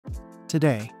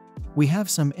Today, we have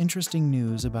some interesting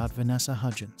news about Vanessa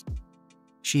Hudgens.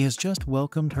 She has just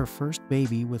welcomed her first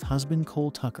baby with husband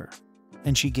Cole Tucker,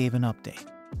 and she gave an update.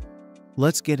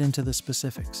 Let's get into the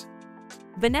specifics.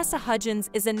 Vanessa Hudgens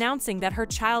is announcing that her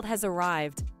child has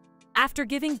arrived. After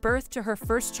giving birth to her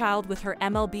first child with her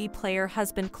MLB player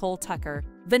husband Cole Tucker,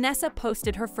 Vanessa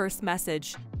posted her first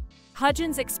message.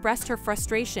 Hudgens expressed her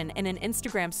frustration in an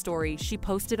Instagram story she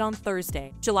posted on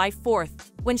Thursday, July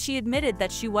 4th, when she admitted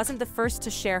that she wasn't the first to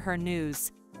share her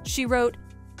news. She wrote,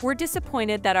 "We're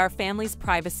disappointed that our family's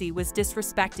privacy was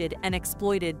disrespected and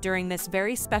exploited during this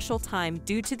very special time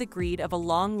due to the greed of a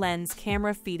long-lens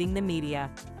camera feeding the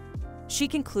media." She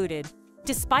concluded,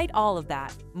 "Despite all of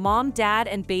that, mom, dad,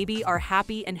 and baby are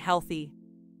happy and healthy.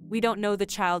 We don't know the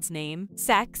child's name,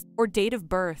 sex, or date of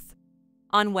birth."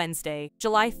 On Wednesday,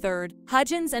 July 3rd,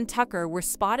 Hudgens and Tucker were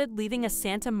spotted leaving a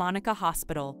Santa Monica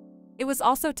hospital. It was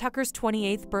also Tucker's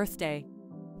 28th birthday.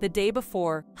 The day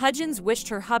before, Hudgens wished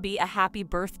her hubby a happy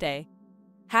birthday.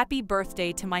 "Happy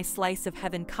birthday to my slice of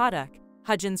heaven Kadak,"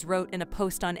 Hudgens wrote in a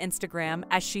post on Instagram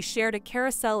as she shared a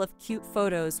carousel of cute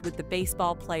photos with the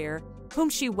baseball player, whom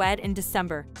she wed in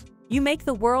December. "You make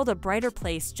the world a brighter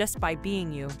place just by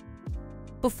being you."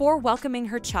 Before welcoming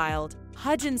her child,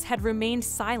 Hudgens had remained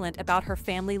silent about her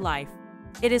family life.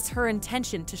 "It is her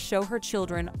intention to show her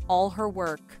children all her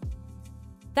work.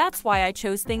 That's why I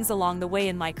chose things along the way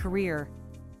in my career.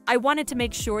 I wanted to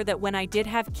make sure that when I did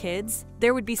have kids,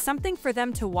 there would be something for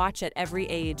them to watch at every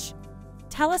age."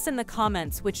 Tell us in the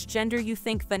comments which gender you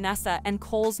think Vanessa and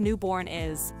Cole's newborn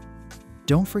is.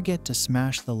 Don't forget to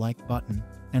smash the like button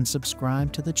and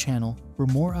subscribe to the channel for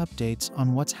more updates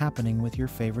on what's happening with your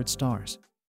favorite stars.